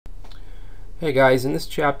Hey guys, in this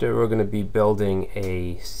chapter we're going to be building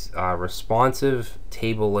a responsive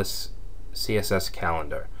tableless CSS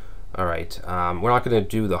calendar. Alright, we're not going to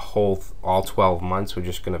do the whole all 12 months, we're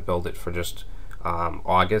just going to build it for just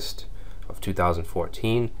August of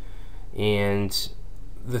 2014. And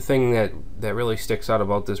the thing that really sticks out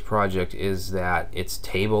about this project is that it's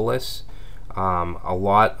tableless. A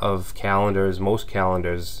lot of calendars, most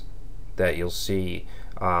calendars that you'll see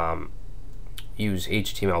use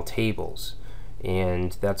HTML tables.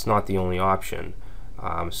 And that's not the only option.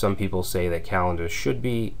 Some people say that calendars should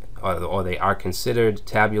be, or they are considered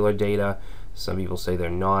tabular data. Some people say they're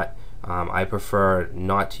not. I prefer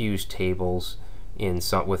not to use tables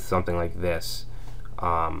with something like this.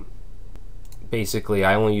 Basically,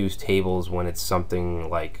 I only use tables when it's something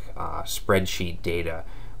like spreadsheet data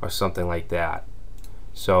or something like that.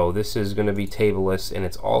 So this is going to be tableless, and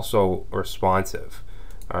it's also responsive.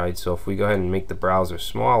 Alright, so if we go ahead and make the browser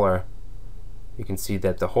smaller, you can see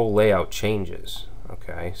that the whole layout changes.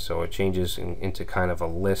 Okay, so it changes into kind of a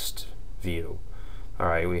list view.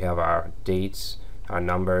 Alright, we have our dates, our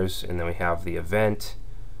numbers, and then we have the event.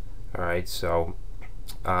 Alright, so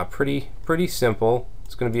pretty simple.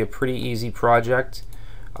 It's going to be a pretty easy project.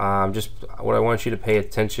 Just what I want you to pay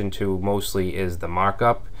attention to mostly is the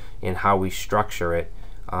markup and how we structure it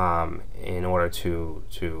in order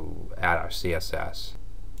to add our CSS.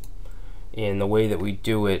 And the way that we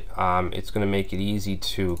do it, it's going to make it easy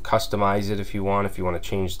to customize it if you want to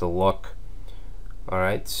change the look.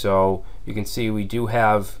 Alright, so you can see we do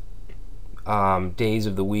have days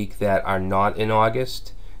of the week that are not in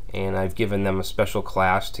August, and I've given them a special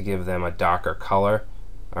class to give them a darker color,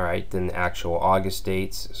 alright, than the actual August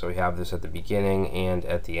dates. So we have this at the beginning and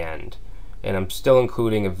at the end. And I'm still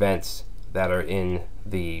including events that are in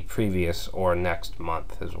the previous or next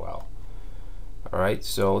month as well. Alright,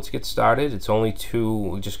 so let's get started. It's only two.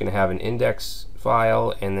 We're just going to have an index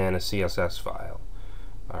file and then a CSS file.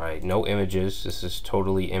 Alright, no images. This is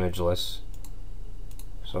totally imageless.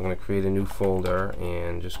 So I'm going to create a new folder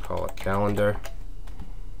and just call it calendar.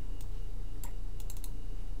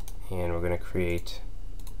 And we're going to create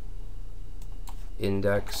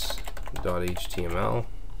index.html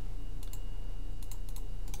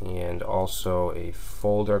and also a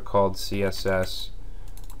folder called CSS,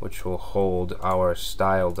 which will hold our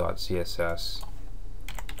style.css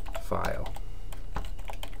file.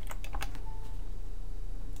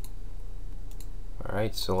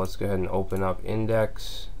 Alright, so let's go ahead and open up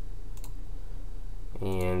index,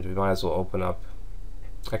 and we might as well open up,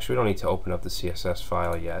 actually we don't need to open up the CSS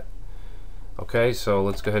file yet. Okay, so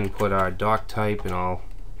let's go ahead and put our doc type and all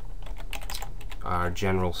our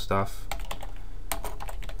general stuff,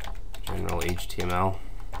 general HTML.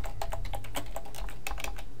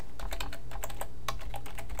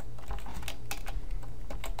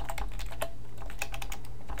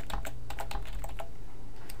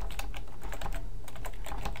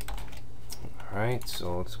 Alright,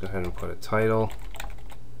 so let's go ahead and put a title.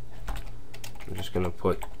 I'm just going to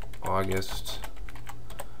put August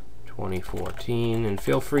 2014, and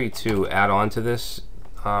feel free to add on to this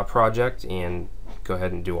project and go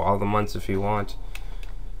ahead and do all the months if you want.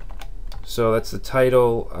 So that's the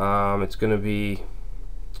title. It's going to be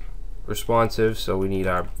responsive, so we need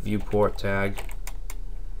our viewport tag.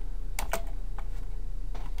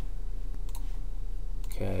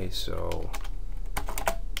 Okay, so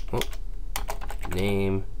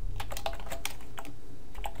name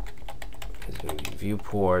is going to be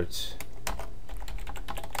viewport,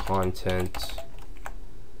 content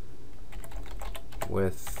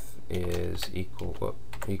width is equal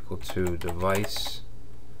to device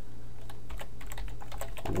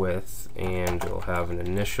width, and we'll have an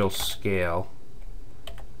initial scale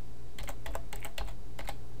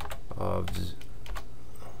of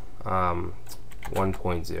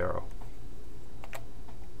 1.0.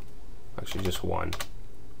 Actually just 1.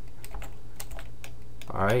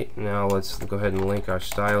 Alright, now let's go ahead and link our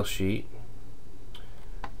style sheet.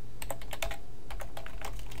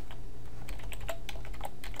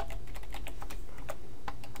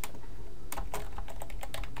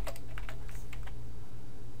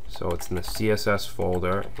 So it's in the CSS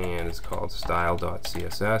folder and it's called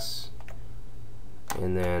style.css,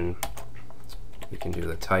 and then we can do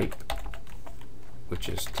the type, which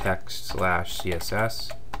is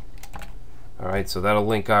text/CSS. Alright, so that'll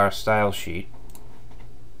link our style sheet.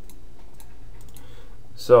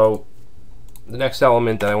 So the next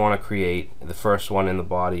element that I want to create, the first one in the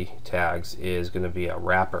body tags, is going to be a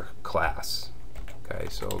wrapper class. Okay,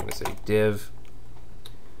 so I'm going to say div.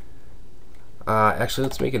 Actually,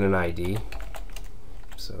 let's make it an ID.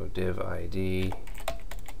 So div ID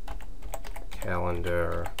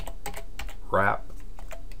calendar wrap.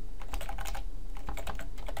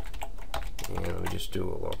 And let me just do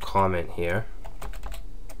a little comment here.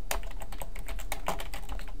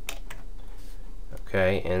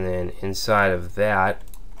 Okay, and then inside of that,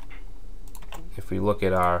 if we look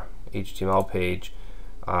at our HTML page,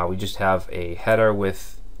 we just have a header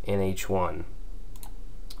with an H1.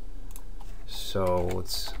 So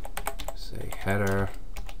let's say header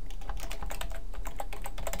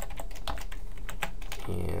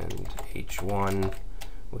and H1,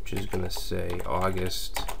 which is going to say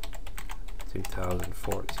August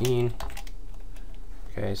 2014.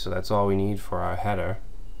 Okay, so that's all we need for our header.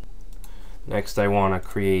 Next, I want to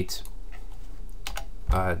create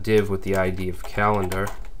a div with the ID of calendar.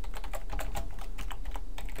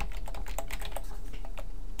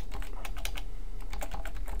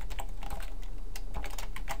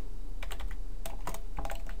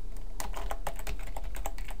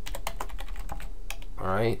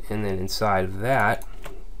 Alright, and then inside of that,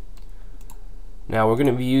 now we're going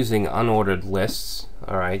to be using unordered lists.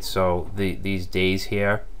 Alright, so these days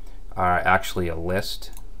here are actually a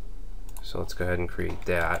list. So let's go ahead and create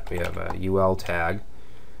that. We have a UL tag,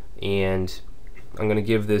 and I'm going to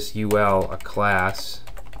give this UL a class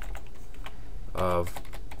of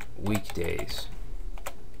weekdays.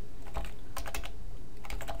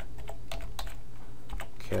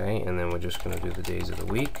 Okay, and then we're just going to do the days of the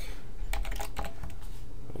week.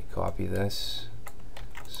 Let me copy this.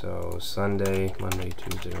 So Sunday, Monday,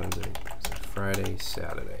 Tuesday, Wednesday, Friday,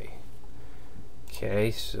 Saturday.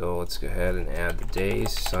 Okay, so let's go ahead and add the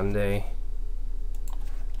days. Sunday,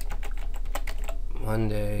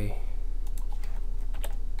 Monday,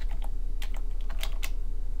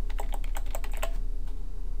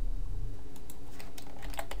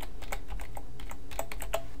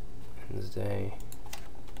 Wednesday,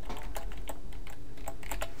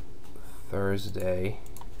 Thursday,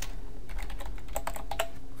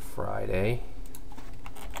 Friday,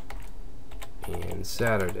 and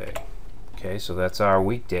Saturday. Okay, so that's our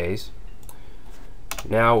weekdays.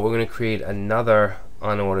 Now we're going to create another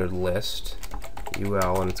unordered list,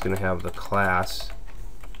 UL, and it's going to have the class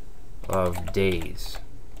of days.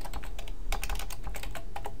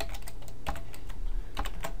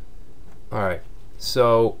 Alright,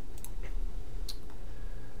 so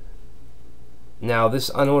now this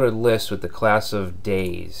unordered list with the class of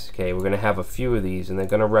days, okay, we're going to have a few of these, and they're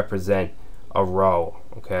going to represent a row.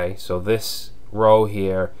 Okay, so this row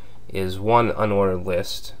here is one unordered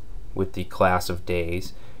list with the class of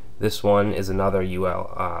days. This one is another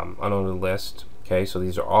UL unordered list. Okay, so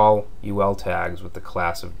these are all UL tags with the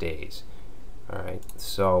class of days. All right,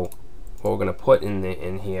 so what we're going to put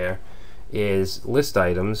in here is list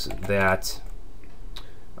items that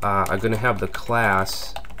are going to have the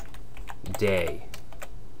class day.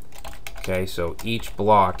 Okay, so each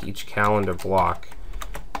block, each calendar block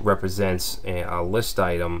represents a list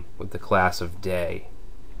item with the class of day.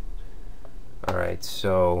 All right,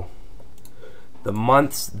 so the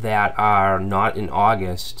months that are not in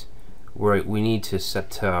August, we need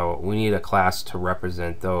a class to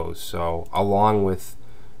represent those. So along with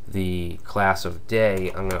the class of day,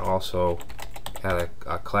 I'm going to also add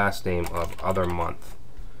a class name of other month.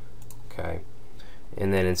 Okay,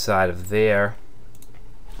 and then inside of there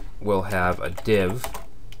we'll have a div.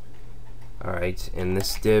 All right, and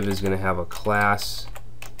this div is going to have a class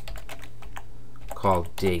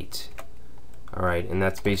called date. All right, and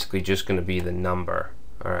that's basically just going to be the number.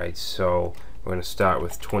 All right, so we're going to start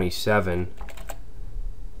with 27.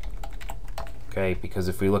 Okay, because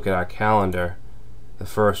if we look at our calendar, the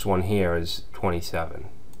first one here is 27.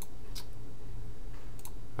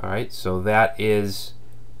 All right, so that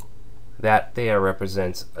there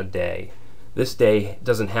represents a day. This day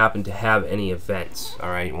doesn't happen to have any events. All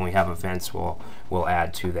right, when we have events, we'll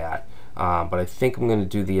add to that. But I think I'm going to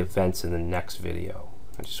do the events in the next video.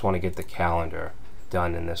 I just want to get the calendar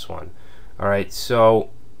done in this one. All right, so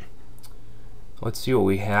let's see what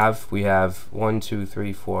we have. We have 1, 2,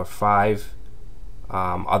 3, 4, 5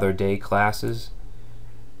 other day classes.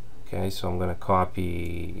 Okay, so I'm going to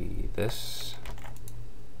copy this.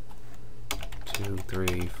 2,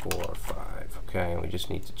 3, 4, 5. Okay, and we just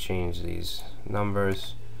need to change these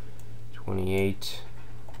numbers. 28,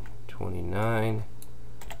 29,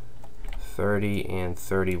 30, and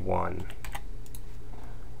 31.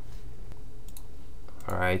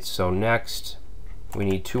 Alright, so next we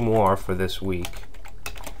need 2 more for this week.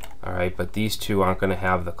 Alright, but these 2 aren't going to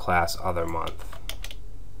have the class other month.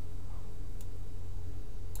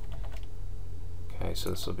 Okay, so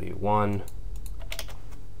this will be 1,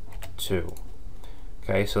 2.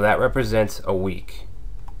 Okay, so that represents a week.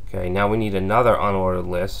 Okay, now we need another unordered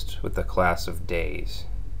list with the class of days.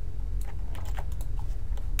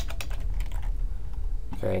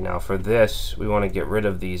 Okay, now for this, we want to get rid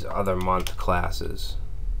of these other month classes.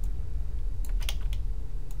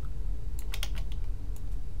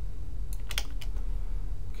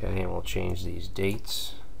 Okay, and we'll change these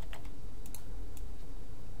dates.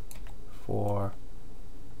 4,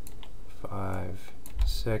 5,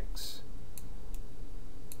 6,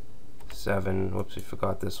 7. Whoops, we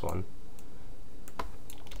forgot this one.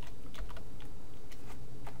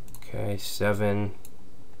 Okay, 7,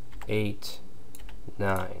 8,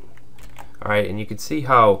 9. Alright, and you can see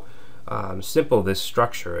how simple this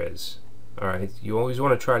structure is. Alright, you always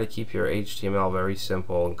want to try to keep your HTML very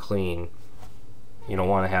simple and clean. You don't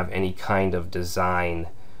want to have any kind of design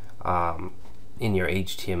in your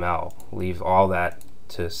HTML. Leave all that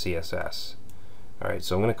to CSS. Alright,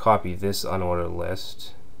 so I'm going to copy this unordered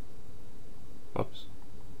list. Oops.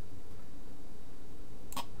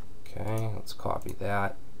 Okay, let's copy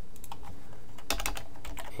that.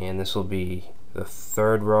 And this will be the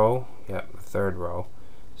third row. Yep, the third row.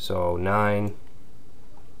 So 9,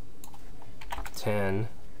 10,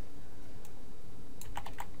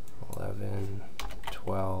 11,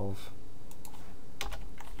 12,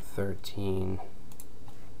 13,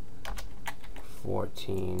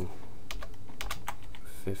 14,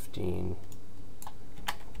 15,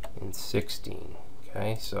 and 16.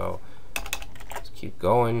 Okay, so let's keep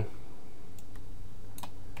going.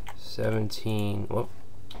 17. Whoop.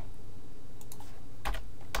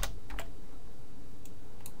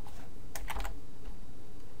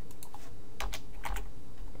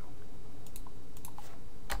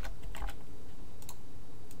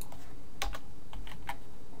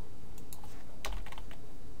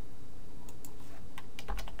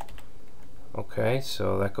 Okay,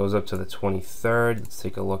 so that goes up to the 23rd. Let's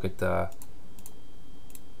take a look at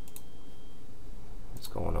what's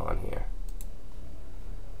going on here.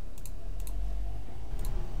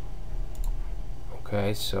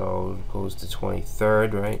 Okay, so it goes to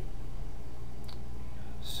 23rd, right?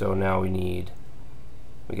 So now we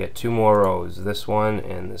get 2 more rows, this one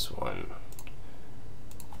and this one.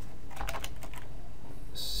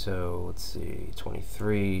 So let's see,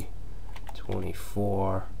 23,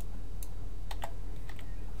 24,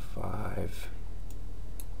 5,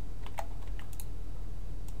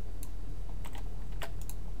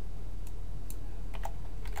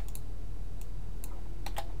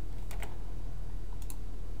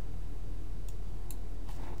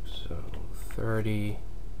 so 30.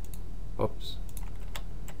 Oops.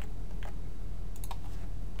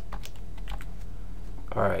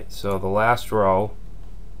 Alright, so the last row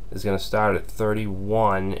is going to start at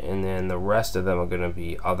 31, and then the rest of them are going to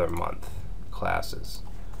be other month classes.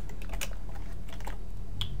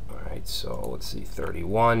 Alright, so let's see,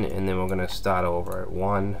 31, and then we're going to start over at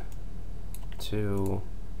 1, 2,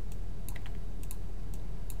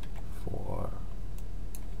 4,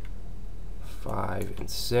 5, and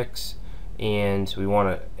 6. And we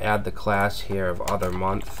want to add the class here of other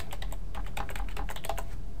month.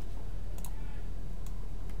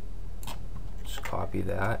 Just copy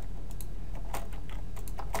that.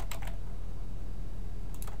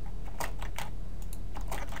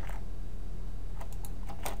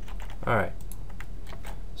 Alright,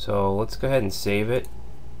 so let's go ahead and save it,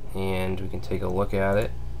 and we can take a look at it.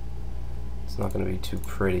 It's not going to be too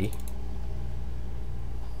pretty.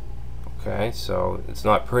 Okay, so it's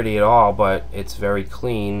not pretty at all, but it's very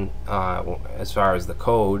clean as far as the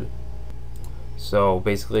code. So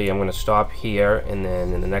basically I'm going to stop here, and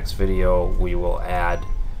then in the next video we will add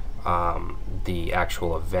the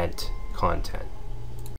actual event content.